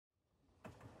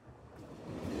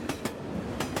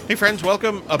Hey friends,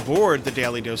 welcome aboard the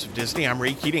Daily Dose of Disney. I'm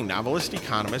Ray Keating, novelist,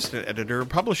 economist, and editor and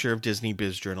publisher of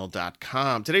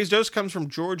DisneyBizJournal.com. Today's dose comes from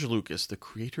George Lucas, the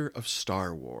creator of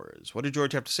Star Wars. What did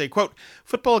George have to say? Quote,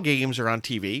 "Football games are on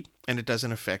TV, and it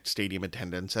doesn't affect stadium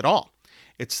attendance at all.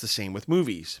 It's the same with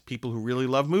movies. People who really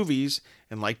love movies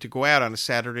and like to go out on a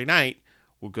Saturday night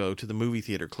will go to the movie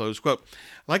theater," close quote.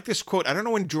 I like this quote. I don't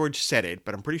know when George said it,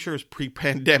 but I'm pretty sure it was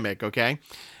pre-pandemic, okay?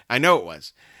 I know it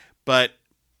was. But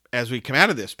as we come out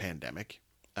of this pandemic,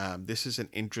 this is an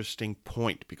interesting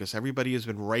point because everybody has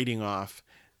been writing off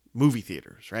movie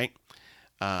theaters, right?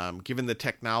 Given the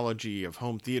technology of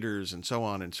home theaters and so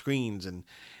on and screens and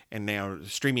now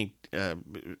streaming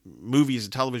movies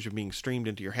and television being streamed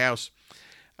into your house,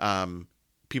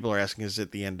 people are asking, is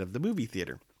it the end of the movie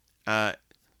theater?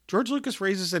 George Lucas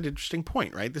raises an interesting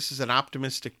point, right? This is an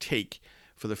optimistic take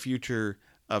for the future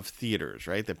of theaters,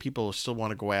 right? That people still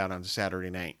want to go out on Saturday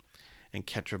night and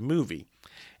catch a movie.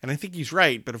 And I think he's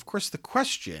right, but of course the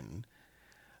question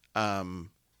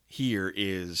here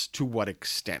is to what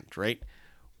extent, right?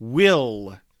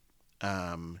 Will,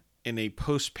 in a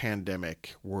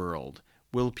post-pandemic world,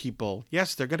 will people,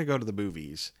 yes, they're going to go to the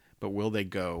movies, but will they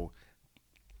go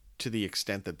to the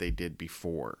extent that they did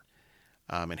before?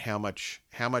 And how much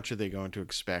are they going to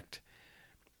expect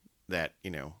that,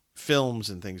 films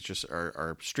and things just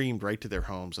are streamed right to their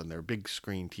homes on their big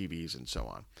screen TVs and so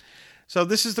on? So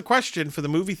this is the question for the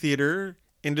movie theater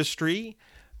industry,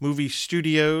 movie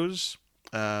studios,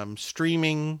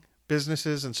 streaming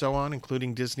businesses, and so on,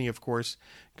 including Disney, of course,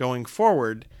 going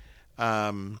forward.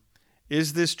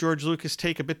 Is this George Lucas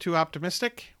take a bit too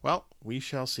optimistic? Well, we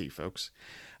shall see, folks.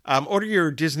 Order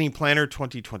your Disney Planner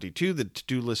 2022, the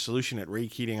to-do list solution at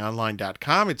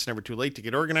RayKeatingOnline.com. It's never too late to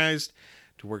get organized,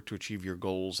 to work to achieve your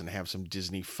goals, and have some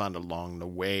Disney fun along the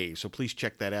way. So please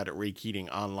check that out at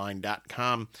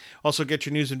RayKeatingOnline.com. Also get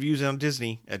your news and views on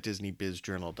Disney at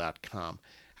DisneyBizJournal.com.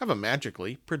 Have a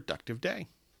magically productive day.